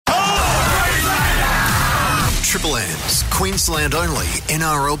Triple M's Queensland only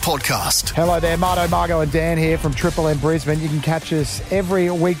NRL podcast. Hello there, Marto, Margo and Dan here from Triple M Brisbane. You can catch us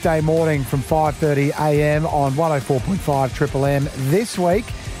every weekday morning from 5:30am on 104.5 Triple M. This week,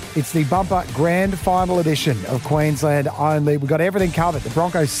 it's the bumper grand final edition of Queensland only. We've got everything covered. The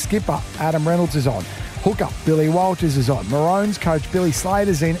Broncos skipper, Adam Reynolds, is on. Hooker, Billy Walters, is on. Maroons coach, Billy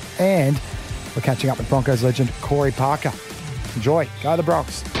Slater's in. And we're catching up with Broncos legend, Corey Parker. Enjoy. Go the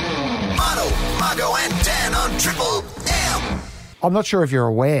Bronx. Marto, Margo and Dan on Triple M. I'm not sure if you're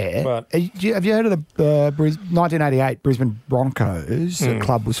aware. What? Have you heard of the 1988 Brisbane Broncos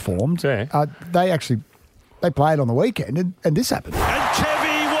club was formed? Yeah. They played on the weekend and this happened. And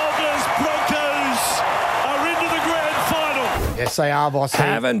Kevy Walters Broncos are into the grand final. Yes, they are, boss.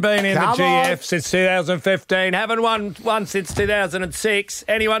 Haven't been in Come the GF on. since 2015. Haven't won one since 2006.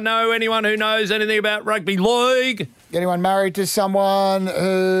 Anyone know anyone who knows anything about rugby league? Anyone married to someone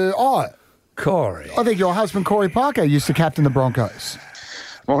who... Oh, Corey. I think your husband, Corey Parker, used to captain the Broncos.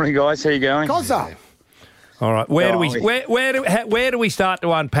 Morning, guys. How you going? Gozza. All right, where do we start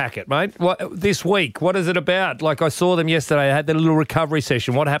to unpack it, mate? This week, what is it about? Like I saw them yesterday, I had the little recovery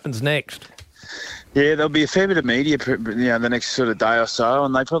session. What happens next? Yeah, there'll be a fair bit of media, the next sort of day or so,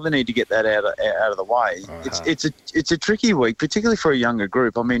 and they probably need to get that out of the way. Uh-huh. It's a tricky week, particularly for a younger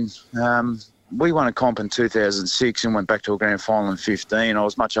group. I mean, we won a comp in 2006 and went back to a grand final in 15. I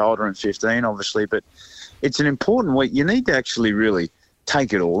was much older in 15, obviously, but it's an important week. You need to actually really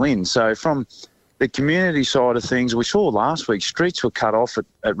take it all in. So from the community side of things, we saw last week, streets were cut off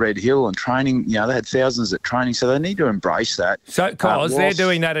at Red Hill and training, they had thousands at training, so they need to embrace that. So, they're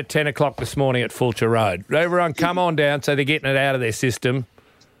doing that at 10 o'clock this morning at Fulcher Road. Everyone come on down, so they're getting it out of their system.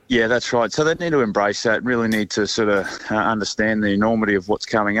 Yeah, that's right. So they need to embrace that, really need to sort of understand the enormity of what's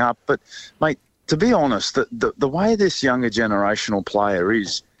coming up. But, mate, to be honest, the way this younger generational player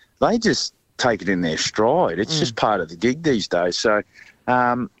is, they just take it in their stride. It's just part of the gig these days. So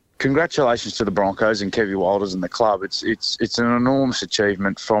congratulations to the Broncos and Kevy Walters and the club. It's an enormous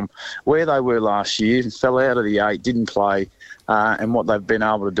achievement from where they were last year, fell out of the 8, didn't play, and what they've been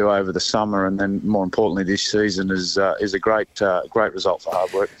able to do over the summer, and then more importantly this season is a great result for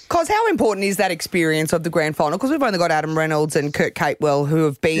hard work. Cos, how important is that experience of the grand final? Because we've only got Adam Reynolds and Kurt Capewell who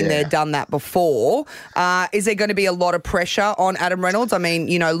have been there, done that before. Is there going to be a lot of pressure on Adam Reynolds? I mean,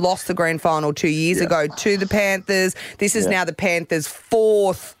 lost the grand final 2 years ago to the Panthers. This is now the Panthers'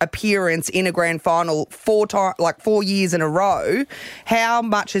 fourth appearance in a grand final 4 years in a row. How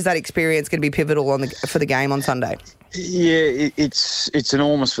much is that experience going to be pivotal for the game on Sunday? Yeah, it's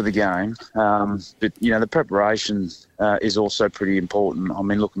enormous for the game, but the preparation is also pretty important. I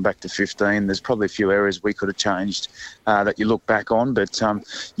mean, looking back to 15, there's probably a few areas we could have changed that you look back on, but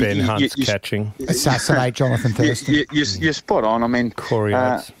Ben Hunt's catching, assassinate Jonathan Thurston. You're spot on. I mean, Corey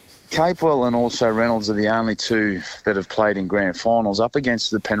Oates. Capewell and also Reynolds are the only two that have played in grand finals up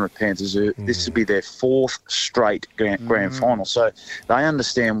against the Penrith Panthers. This would be their 4th straight grand final. So they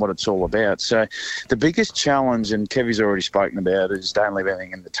understand what it's all about. So the biggest challenge, and Kevy's already spoken about, is don't leave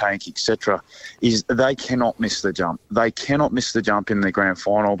anything in the tank, etc., is they cannot miss the jump. They cannot miss the jump in the grand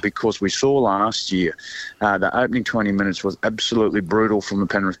final, because we saw last year the opening 20 minutes was absolutely brutal from the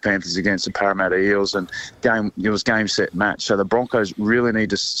Penrith Panthers against the Parramatta Eels, and it was game, set, match. So the Broncos really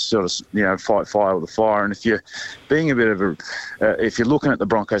need to sort of fight fire with the fire. And if you're being a bit of if you're looking at the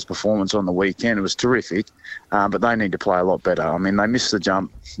Broncos' performance on the weekend, it was terrific, but they need to play a lot better. I mean, they missed the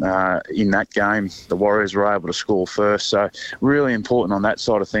jump in that game. The Warriors were able to score first, so really important on that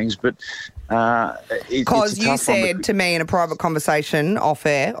side of things. But because you said to me in a private conversation off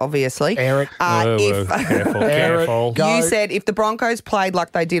air, obviously, Eric, careful. You said if the Broncos played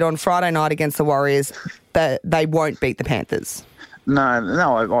like they did on Friday night against the Warriors, that they won't beat the Panthers.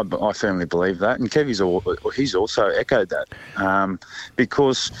 No, I firmly believe that, and he's also echoed that,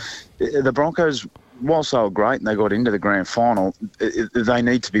 because the Broncos, whilst they were great and they got into the grand final, they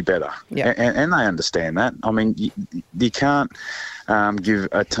need to be better, and they understand that. I mean, you can't give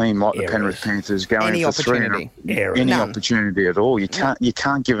a team like the Penrith Panthers going for 3 any opportunity at all. You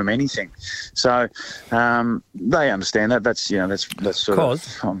can't give them anything. So they understand that. That's sort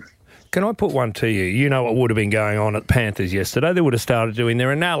of. Can I put one to you? You know what would have been going on at the Panthers yesterday? They would have started doing their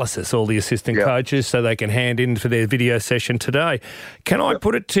analysis, all the assistant coaches, so they can hand in for their video session today. Can I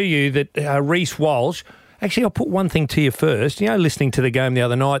put it to you that Reece Walsh... Actually, I'll put one thing to you first. Listening to the game the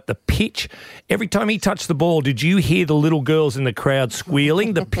other night, the pitch, every time he touched the ball, did you hear the little girls in the crowd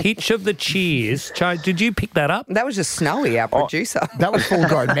squealing? The pitch of the cheers. Did you pick that up? That was just Snowy, our producer. That was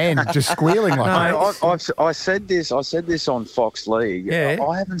full-grown men just squealing like that. I said this on Fox League. Yeah.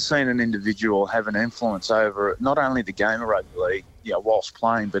 I haven't seen an individual have an influence over not only the game of rugby league, whilst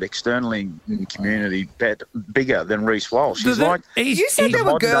playing, but externally in the community, bigger than Reece Walsh. You said there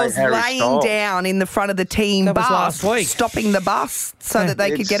were girls laying down in the front of the team That was bus, last week. stopping the bus so that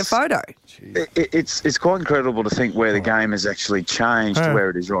they could get a photo. It's quite incredible to think where the game has actually changed to where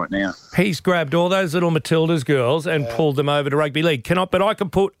it is right now. He's grabbed all those little Matildas girls and pulled them over to rugby league. Can I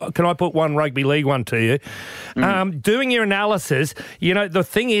put one rugby league one to you? Doing your analysis, the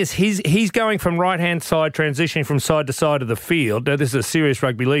thing is he's going from right-hand side, transitioning from side to side of the field. Now, this is a serious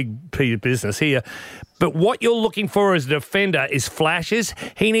rugby league business here. But what you're looking for as a defender is flashes.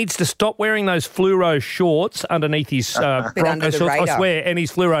 He needs to stop wearing those fluoro shorts underneath his Bronco shorts, I swear, and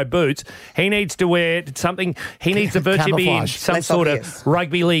his fluoro boots. He needs to wear something. He needs to virtually be in some sort of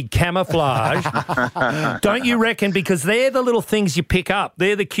rugby league camouflage. Don't you reckon? Because they're the little things you pick up.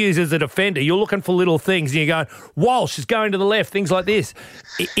 They're the cues as a defender. You're looking for little things, and you're going, Walsh is going to the left, things like this.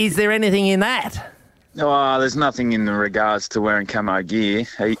 Is there anything in that? Oh, there's nothing in regards to wearing camo gear.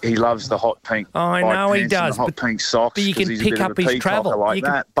 He loves the hot pink. I know he does. And the hot pink socks. But you can pick up his travel. You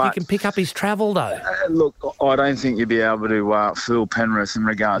can pick up his travel though. Look, I don't think you'd be able to fool Penrith in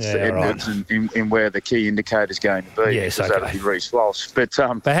regards to Edwards and where the key indicator's going to be. Yes, that'll be Reece Walsh. But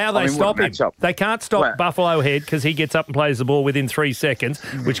how they stop him? They can't stop Buffalo Head because he gets up and plays the ball within 3 seconds,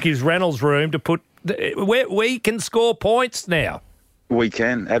 which gives Reynolds room to put. We can score points now. We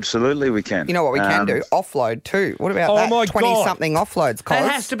can, absolutely we can. You know what we can do? Offload too. What about that? 20-something offloads, Cos? It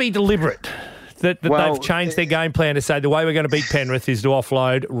has to be deliberate. That they've changed their game plan to say the way we're going to beat Penrith is to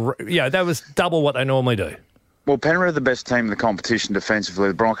offload. That was double what they normally do. Well, Penrith are the best team in the competition defensively.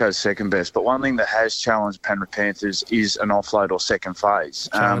 The Broncos second best. But one thing that has challenged Penrith Panthers is an offload or second phase.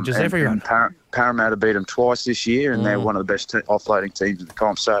 Challenges everyone. Parramatta beat them twice this year, and they're one of the best offloading teams in the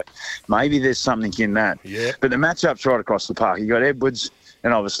comp. So maybe there's something in that. Yeah. But the matchup's right across the park. You got Edwards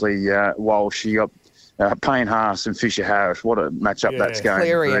and obviously Walsh. You got Payne Haas and Fisher Harris. What a matchup that's going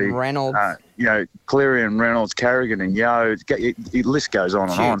Cleary to be. and Reynolds. Cleary and Reynolds, Carrigan and Yo. The list goes on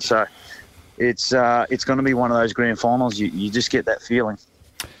and on. So it's going to be one of those grand finals. You just get that feeling.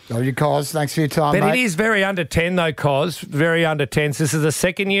 You, Cos. Thanks for your time, But mate. it is very under 10, though, Cos. Very under 10. This is the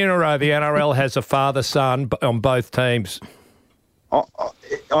second year in a row the NRL has a father-son on both teams.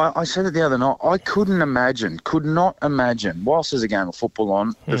 I said it the other night. I could not imagine, whilst there's a game of football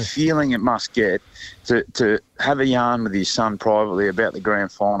on, the feeling it must get to have a yarn with your son privately about the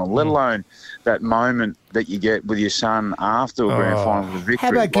grand final, let alone that moment that you get with your son after a grand final with victory. How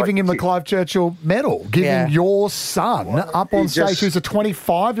about giving him the Clive Churchill medal? Giving your son up on stage who's a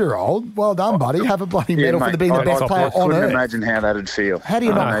 25-year-old. Well done, buddy. Have a bloody medal for being the best player on earth. I couldn't imagine how that'd feel. How do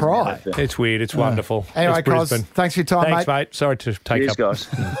you not cry? It's weird. It's wonderful. Anyway, Cos, thanks for your time, Thanks, mate. Sorry to take up. Guys.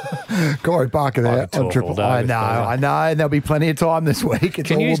 Corey Barker there on Triple. I know. And there'll be plenty of time this week. It's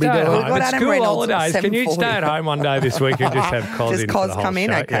Can all you we'll stay be at doing. home? It's school holidays. Can you stay at home one day this week and just have Cos in for the whole come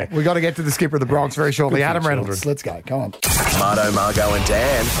in, show? okay. We've got to get to the skipper of the Bronx very shortly. Good for Adam your Reynolds. children. Let's go. Come on. Marto, Margo and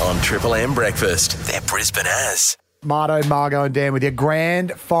Dan on Triple M Breakfast. They're Brisbane as. Marto, Margo and Dan with your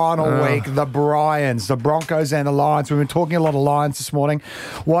grand final week, the Bryans, the Broncos and the Lions. We've been talking a lot of Lions this morning.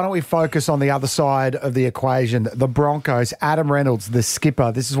 Why don't we focus on the other side of the equation, the Broncos? Adam Reynolds, the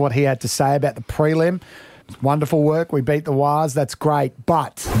skipper, this is what he had to say about the prelim. Wonderful work. We beat the Wars. That's great.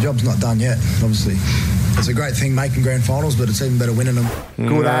 But the job's not done yet, obviously. It's a great thing making grand finals, but it's even better winning them.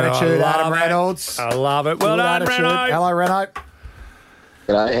 Good attitude, Adam Reynolds. I love it. Well done, Reno. Hello, Reno.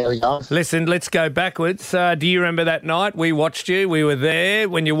 G'day, how are you going? Listen, let's go backwards. Do you remember that night? We watched you. We were there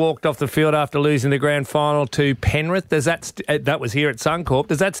when you walked off the field after losing the grand final to Penrith. Does that was here at Suncorp.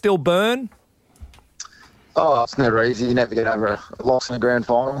 Does that still burn? Oh, it's never easy. You never get over a loss in the grand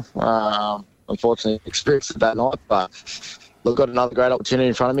final. Unfortunately, experienced it that night, but we've got another great opportunity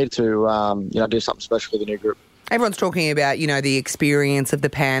in front of me to do something special with the new group. Everyone's talking about, the experience of the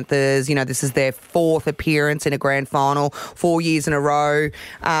Panthers. This is their fourth appearance in a grand final, 4 years in a row.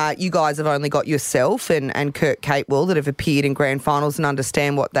 You guys have only got yourself and Kurt Capewell that have appeared in grand finals and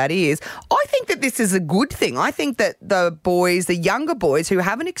understand what that is. I think that this is a good thing. I think that the younger boys who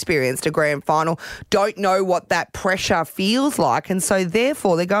haven't experienced a grand final don't know what that pressure feels like. And so,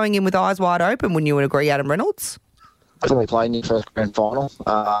 therefore, they're going in with eyes wide open. Wouldn't you agree, Adam Reynolds? Definitely playing your first grand final.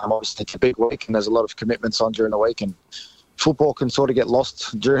 Obviously, it's a big week and there's a lot of commitments on during the week, and football can sort of get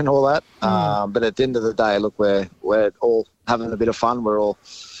lost during all that. But at the end of the day, look, we're all having a bit of fun. We're all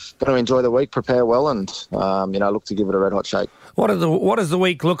going to enjoy the week, prepare well, and look to give it a red hot shake. What does the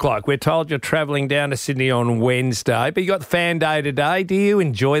week look like? We're told you're travelling down to Sydney on Wednesday, but you got fan day today. Do you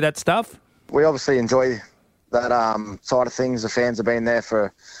enjoy that stuff? We obviously enjoy that side of things. The fans have been there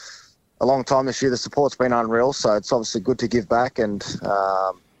for a long time this year. The support's been unreal, so it's obviously good to give back and,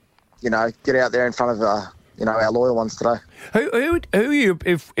 get out there in front of our loyal ones today. Who are you,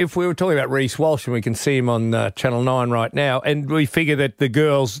 if we were talking about Reece Walsh, and we can see him on Channel 9 right now, and we figure that the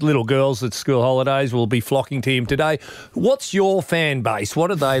little girls at school holidays will be flocking to him today, what's your fan base? What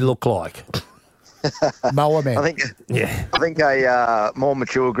do they look like? Mower man. I think a more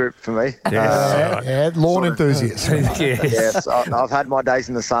mature group for me. Lawn enthusiasts. Yes, I've had my days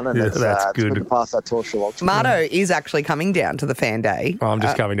in the sun, and it's good to pass that torch along. Marto is actually coming down to the fan day. Oh, I'm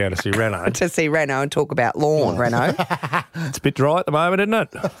just coming down to see Reno. To see Reno and talk about lawn, Reno. It's a bit dry at the moment, isn't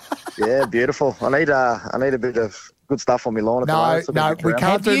it? Yeah, beautiful. I need a bit of good stuff on my lawn at the moment. No, we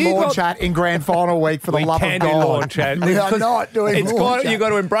can't do lawn chat in grand final week for the love of God. We can do lawn chat. We are not doing lawn chat. You've got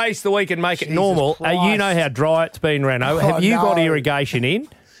to embrace the week and make it normal. You know how dry it's been, Reno. Have you got irrigation in?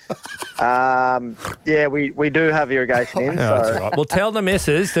 Yeah, we do have irrigation in. That's right. Well, tell the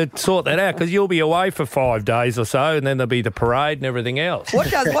missus to sort that out, because you'll be away for 5 days or so, and then there'll be the parade and everything else. What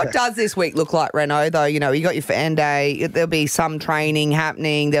does this week look like, Reno, though? You got your fan day, there'll be some training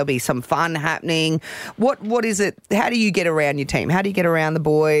happening, there'll be some fun happening. What is it? How do you get around your team? How do you get around the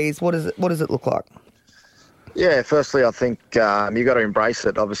boys? What does it look like? Yeah, firstly, I think you've got to embrace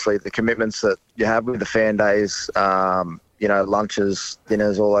it. Obviously, the commitments that you have with the fan days, lunches,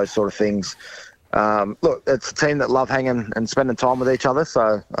 dinners, all those sort of things. Look, it's a team that love hanging and spending time with each other,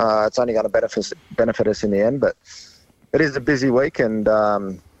 so it's only going to benefit us in the end. But it is a busy week, and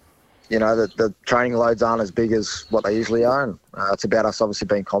the training loads aren't as big as what they usually are. And it's about us obviously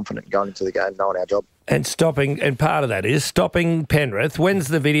being confident going into the game, knowing our job. And part of that is stopping Penrith. When's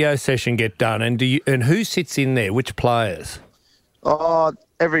the video session get done, and who sits in there? Which players?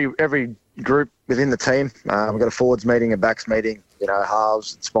 Every group within the team. We've got a forwards meeting, a backs meeting,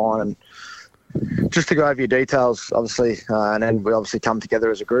 halves, spine, and just to go over your details, obviously, and then we obviously come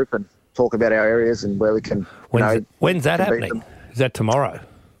together as a group and talk about our areas and where we can. When's that happening? Is that tomorrow?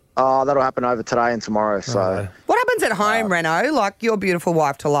 That'll happen over today and tomorrow. So what happens at home, Reno? Like your beautiful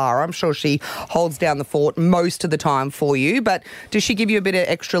wife, Talara, I'm sure she holds down the fort most of the time for you, but does she give you a bit of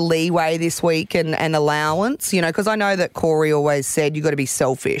extra leeway this week and allowance? Because I know that Corey always said you've got to be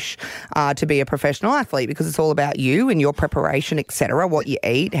selfish to be a professional athlete, because it's all about you and your preparation, etc., what you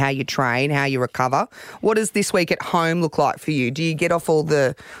eat, how you train, how you recover. What does this week at home look like for you? Do you get off all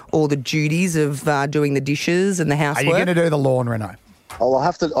the duties of doing the dishes and the housework? Are you going to do the lawn, Reno? I'll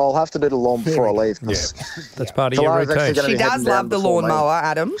have to do the lawn before I leave. Yeah, that's part of your routine. She does love the lawnmower,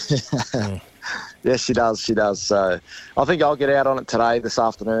 Adam. Yes, she does. So I think I'll get out on it this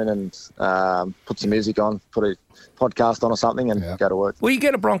afternoon, and put some music on, put a podcast on or something, and go to work. Will you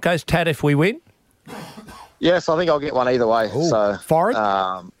get a Broncos tat if we win? Yes, I think I'll get one either way. Ooh, so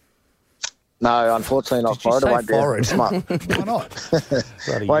foreign? No, unfortunately not foreign. Why not?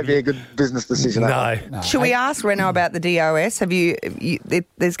 Won't be a good business decision. No. Should we ask Reno about the DOS?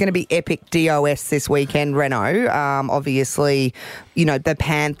 There's going to be epic DOS this weekend, Reno. Obviously, the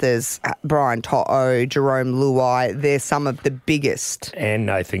Panthers, Brian To'o, Jerome Luai, they're some of the biggest. And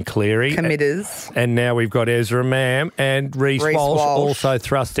Nathan Cleary. Committers. And now we've got Ezra Mam and Reece Walsh also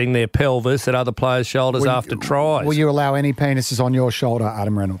thrusting their pelvis at other players' shoulders after tries. Will you allow any penises on your shoulder,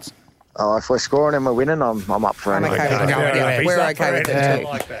 Adam Reynolds? If we're scoring and we're winning, I'm up for anything. We're okay with it too.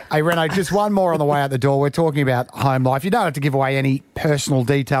 Like that. Hey, Reno, just one more on the way out the door. We're talking about home life. You don't have to give away any personal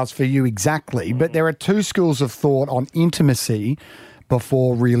details for you exactly, but there are two schools of thought on intimacy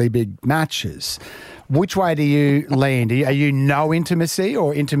before really big matches. Which way do you lean? Are you no intimacy,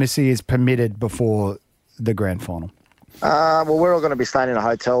 or intimacy is permitted before the grand final? Well, we're all going to be staying in a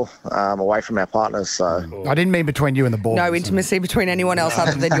hotel away from our partners, so... I didn't mean between you and the boys. No intimacy between anyone else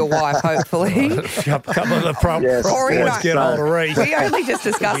other than your wife, hopefully. A couple of the Corey and get hold of Reece. We only just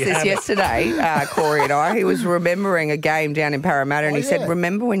discussed this yesterday, Corey and I. He was remembering a game down in Parramatta, and he said,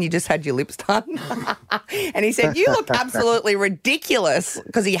 remember when you just had your lips done? And he said, you look absolutely ridiculous,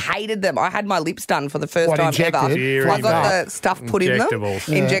 because he hated them. I had my lips done for the first time ever. I got the stuff put in them.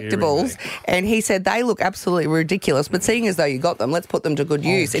 Injectables. And he said, they look absolutely ridiculous, but seeing as though you got them, let's put them to good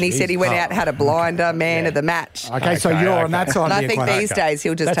use. And he said he went out and had a blinder, man of the match. Okay, so you're on that side. And I think these days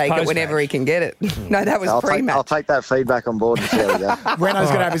he'll just take it whenever he can get it. No, that was pre-match. I'll take that feedback on board and see how we go. Reno's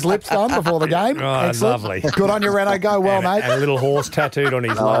going to have his lips done before the game. Oh, lovely. Good on you, Reno. Go well, mate. And a little horse tattooed on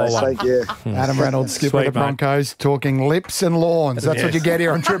his lower one. Thank you. Adam Reynolds, skipper of the Broncos, talking lips and lawns. That's what you get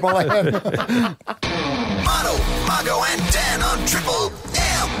here on Triple M. Marto, Margo and Dan on Triple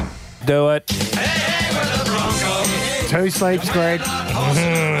M. Do it. Two sleeps, Greg.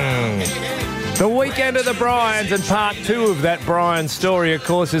 The weekend of the Bryans, and part two of that Bryan story, of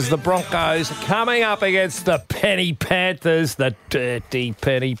course, is the Broncos coming up against the Penny Panthers, the dirty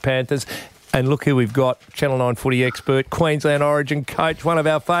Penny Panthers. And look who we've got, Channel 9 footy expert, Queensland Origin coach, one of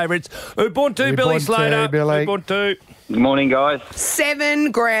our favourites, Ubuntu, Billy Slater. Billy. Ubuntu. Good morning, guys.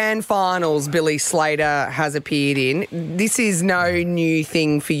 7 grand finals Billy Slater has appeared in. This is no new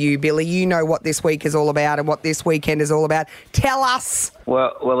thing for you, Billy. You know what this week is all about and what this weekend is all about. Tell us.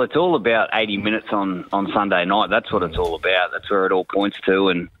 Well, it's all about 80 minutes on Sunday night. That's what it's all about. That's where it all points to,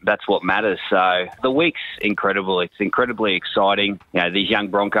 and that's what matters. So the week's incredible. It's incredibly exciting. You know, these young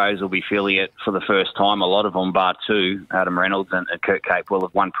Broncos will be feeling it for the first time. A lot of them, bar two, Adam Reynolds and Kurt Capewell,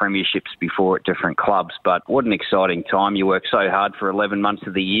 have won premierships before at different clubs. But what an exciting time. You work so hard for 11 months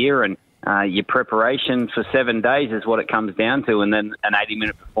of the year, and your preparation for 7 days is what it comes down to, and then an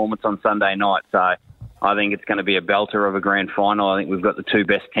 80-minute performance on Sunday night. So I think it's going to be a belter of a grand final. I think we've got the two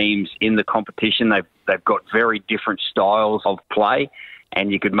best teams in the competition. They've got very different styles of play,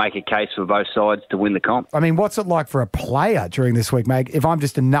 and you could make a case for both sides to win the comp. I mean, what's it like for a player during this week, mate, if I'm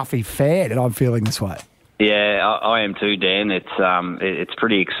just a nuffy fan and I'm feeling this way? Yeah, I am too, Dan. It's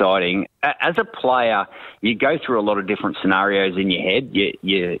pretty exciting. As a player, you go through a lot of different scenarios in your head.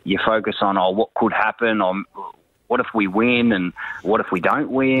 You focus on, what could happen, on what if we win and what if we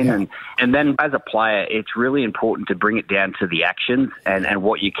don't win? Yeah. And then as a player, it's really important to bring it down to the actions and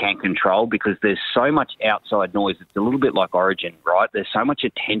what you can control, because there's so much outside noise. It's a little bit like Origin, right? There's so much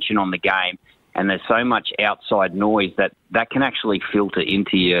attention on the game and there's so much outside noise that can actually filter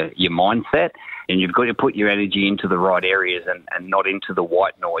into your mindset. And you've got to put your energy into the right areas and not into the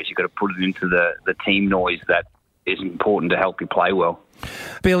white noise. You've got to put it into the team noise that is important to help you play well.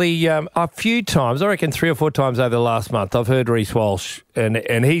 Billy, a few times, I reckon 3 or 4 times over the last month, I've heard Reece Walsh,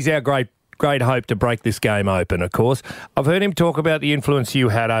 and he's our great hope to break this game open, of course. I've heard him talk about the influence you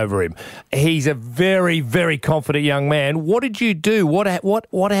had over him. He's a very, very confident young man. What did you do? What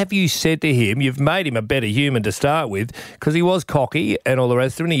have you said to him? You've made him a better human to start with, because he was cocky and all the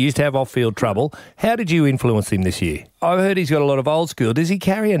rest of it, and he used to have off-field trouble. How did you influence him this year? I've heard he's got a lot of old school. Does he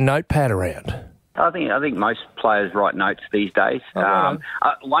carry a notepad around? I think most players write notes these days.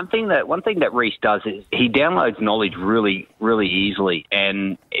 One thing that Reece does is he downloads knowledge really, really easily,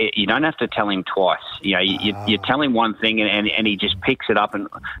 and you don't have to tell him twice. You know, you tell him one thing, and he just picks it up, and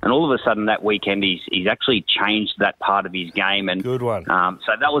all of a sudden that weekend he's actually changed that part of his game. And good one.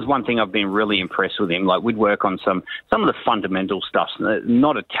 So that was one thing I've been really impressed with him. Like, we'd work on some of the fundamental stuff,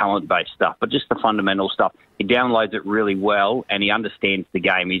 not a talent-based stuff, but just the fundamental stuff. He downloads it really well, and he understands the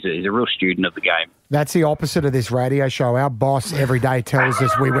game. He's a real student of the game. That's the opposite of this radio show. Our boss every day tells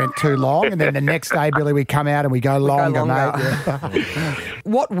us we went too long, and then the next day, Billy, we come out and we go longer, mate. Yeah.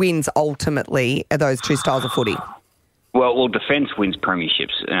 What wins ultimately are those two styles of footy? Well, defence wins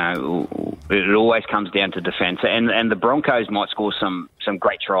premierships. It always comes down to defence, and the Broncos might score some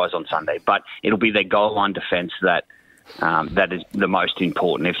great tries on Sunday, but it'll be their goal line defence that is the most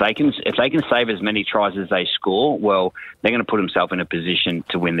important. If they can save as many tries as they score, well, they're going to put themselves in a position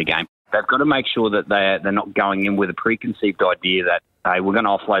to win the game. They've got to make sure that they're not going in with a preconceived idea that, hey, we're going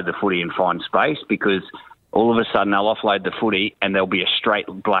to offload the footy and find space, because all of a sudden they'll offload the footy and there'll be a straight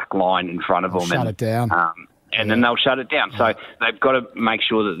black line in front of them. Shut it down. And then they'll shut it down. So they've got to make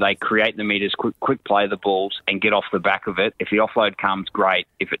sure that they create the meters, quick play the balls, and get off the back of it. If the offload comes, great.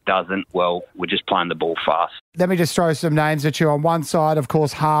 If it doesn't, well, we're just playing the ball fast. Let me just throw some names at you. On one side, of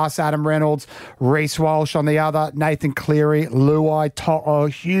course, Haas, Adam Reynolds, Reece Walsh. On the other, Nathan Cleary, Luai, To'o,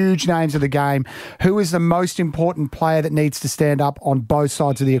 huge names of the game. Who is the most important player that needs to stand up on both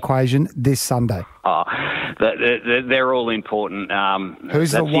sides of the equation this Sunday? They're all important.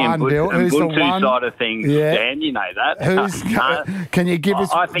 Who's the one, Bill? Who's the one side of things? Yeah. Dan, you know that. Can you give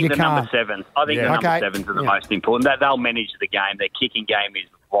us? I think the can't. number sevens. I think the number sevens are the most important. They'll manage the game. Their kicking game is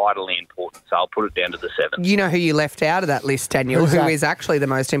vitally important, so I'll put it down to the 7. You know who you left out of that list, Daniel, who is actually the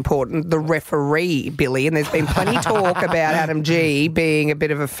most important? The referee, Billy. And there's been plenty talk about Adam G being a bit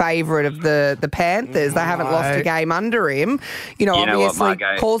of a favourite of the Panthers. They haven't lost a game under him. Obviously,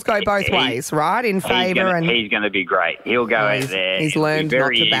 calls go both ways, right? In favour. And he's going to be great. He'll go out there. He's learned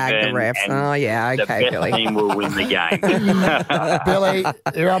not to bag the refs. Oh, yeah, okay, the best team will win the game. Billy,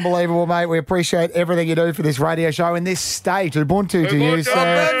 you're unbelievable, mate. We appreciate everything you do for this radio show in this state. Ubuntu to you,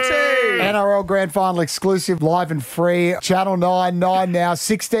 sir. NRL Grand Final exclusive, live and free. Channel 9 now.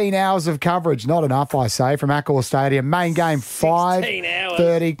 16 hours of coverage. Not enough, I say, from Accor Stadium. Main game,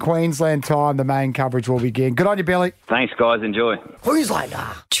 5:30 Queensland time. The main coverage will begin. Good on you, Billy. Thanks, guys. Enjoy. Queenslander.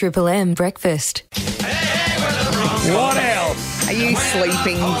 Triple M Breakfast. What else? Are you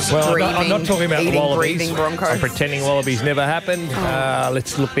sleeping, Well, dreaming, I'm not talking about eating, Wallabies. breathing Broncos? I'm pretending Wallabies never happened.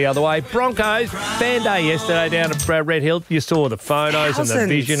 Let's look the other way. Broncos, fan day yesterday down at Red Hill. You saw the photos and the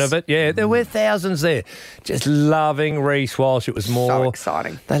vision of it. Yeah, there were thousands there. Just loving Reece Walsh. It was more... So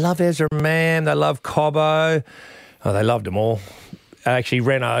exciting. They love Ezra Mann. They love Cobbo. Oh, they loved them all. Actually,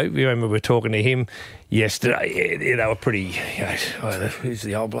 Reno, you remember we were talking to him yesterday. Yeah, they were pretty... who's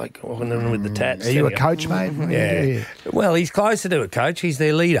the old bloke walking in with the tats? Are you a coach, mate? Yeah. Well, he's closer to a coach. He's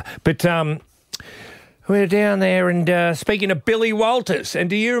their leader. But we're down there and speaking of Billy Walters. And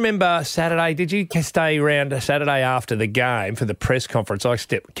do you remember Saturday? Did you stay around Saturday after the game for the press conference? I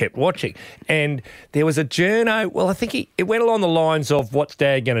kept watching. And there was a journo. Well, I think it went along the lines of what's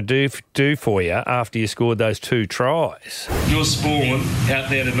Dad going to do for you after you scored those 2 tries. Your Spawn out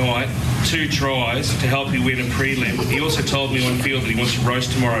there tonight, 2 tries to help you win a prelim. He also told me on field that he wants to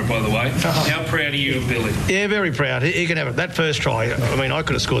roast tomorrow, by the way. How proud are you of Billy? Yeah, very proud. He can have it. That first try, I mean, I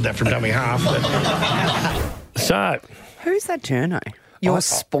could have scored that from dummy half. But... So, who's that journo? Your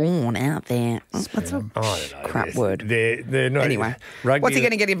Spawn out there. What's a crap word? They're not, anyway, rugby, what's he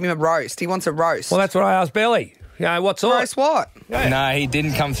going to get him a roast? He wants a roast. Well, that's what I asked Billy. Yeah, what sort? Roast what? Yeah. No, he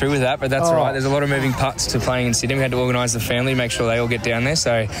didn't come through with that, but that's all right. There's a lot of moving parts to playing in Sydney. We had to organise the family, make sure they all get down there.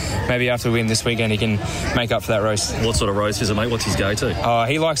 So maybe after we win this weekend, he can make up for that roast. What sort of roast is it, mate? What's his go-to? Oh,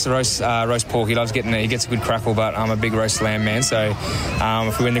 he likes the roast pork. He loves getting it. He gets a good crackle, but I'm a big roast lamb man. So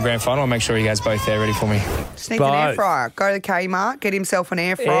if we win the grand final, I'll make sure he has both there ready for me. Just needs an air fryer. Go to the Kmart, get himself an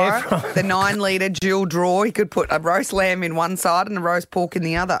air fryer. The 9-litre dual drawer. He could put a roast lamb in one side and a roast pork in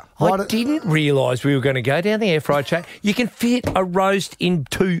the other. I didn't realise we were going to go down the air fryer chat. You can fit a roast in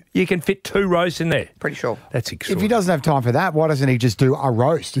 2. You can fit 2 roasts in there. Pretty sure. That's extraordinary. If he doesn't have time for that, why doesn't he just do a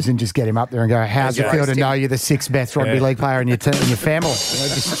roast? Doesn't just get him up there and go, how's it feel to know you're the 6th best rugby league player in your family?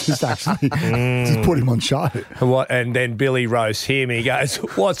 Just actually just put him on show. And then Billy roasts him. He goes,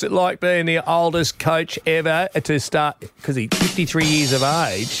 what's it like being the oldest coach ever to start? Because he's 53 years of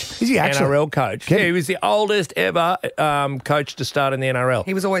age. Is he actually? NRL coach. Yeah, he was the oldest ever coach to start in the NRL.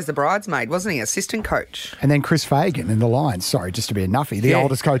 He was always the bridesmaid, wasn't he? Assistant coach. And then Chris Fagan in the Lions. Sorry, just to be a nuffy. The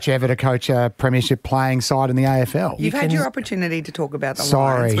oldest coach ever to coach a premiership playing side in the AFL. You've had your opportunity to talk about the Lions.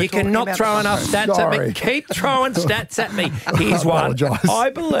 Sorry. You cannot throw enough stats at me. Keep throwing stats at me. Here's one.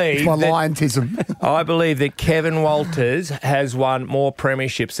 I believe it's my liontism. I believe that Kevin Walters has won more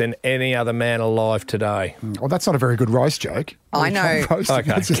premierships than any other man alive today. Well, that's not a very good roast joke. I know.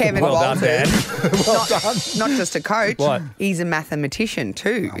 Okay. Kevin well Walters, done, Dan. Well done. Not just a coach, What? He's a mathematician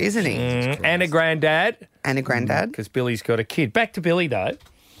too, isn't he? And a granddad. And a granddad. Because Billy's got a kid. Back to Billy, though.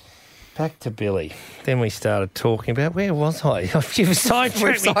 Back to Billy. Then we started talking about, where was I? She was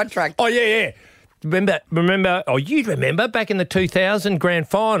sidetracked. We've sidetracked. Oh, yeah. You'd remember back in the 2000 grand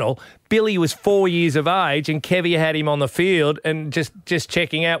final, Billy was 4 years of age and Kevy had him on the field and just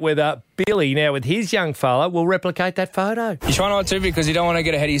checking out whether Billy, now with his young fella, will replicate that photo. You try not to because you don't want to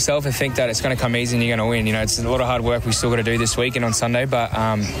get ahead of yourself and think that it's going to come easy and you're going to win. You know, it's a lot of hard work we've still got to do this week and on Sunday, but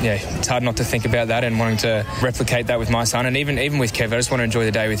it's hard not to think about that and wanting to replicate that with my son. And even with Kev, I just want to enjoy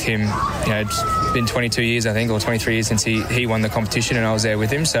the day with him. You know, it's been 22 years, I think, or 23 years since he won the competition and I was there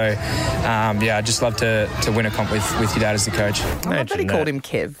with him. So, I'd just love to win a comp with your dad as the coach. I love that he called him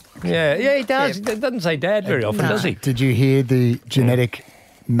Kev. Yeah, he does. He doesn't say dad very often, does he? Did you hear the genetic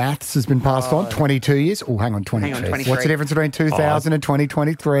maths has been passed on? 22 years? Oh, hang on, 23. 23. What's the difference between 2000 and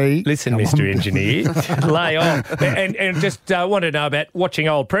 2023? Listen, Mr. Engineer, lay off. And just want to know about watching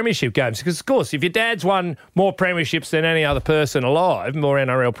old premiership games because, of course, if your dad's won more premierships than any other person alive, more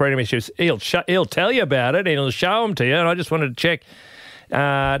NRL premierships, he'll tell you about it and he'll show them to you. And I just wanted to check,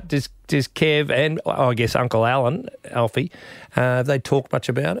 does Kev and, I guess, Uncle Alan, Alfie, have they talked much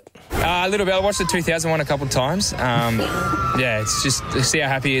about it? A little bit. I watched the 2001 a couple of times. It's just to see how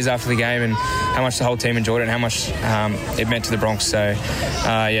happy he is after the game and how much the whole team enjoyed it and how much it meant to the Bronx. So,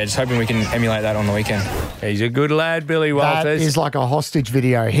 just hoping we can emulate that on the weekend. He's a good lad, Billy Walters. That is like a hostage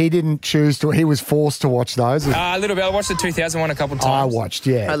video. He didn't choose to. He was forced to watch those. A little bit. I watched the 2001 a couple of times. I watched,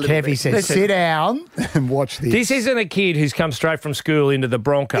 Kevy said, sit down and watch this. This isn't a kid who's come straight from school into the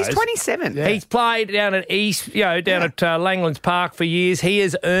Broncos. He's 27. Yeah. He's played down at at Langlands Park for years. He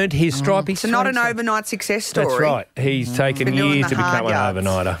has earned his stripe. It's not an overnight success story. That's right. He's taken years to become an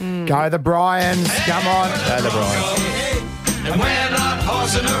overnighter. Go the Bryans. Come on. Go the Bryans. And we're not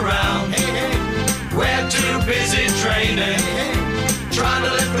horsing around. We're too busy training, trying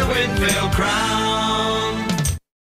to lift the Winfield crown.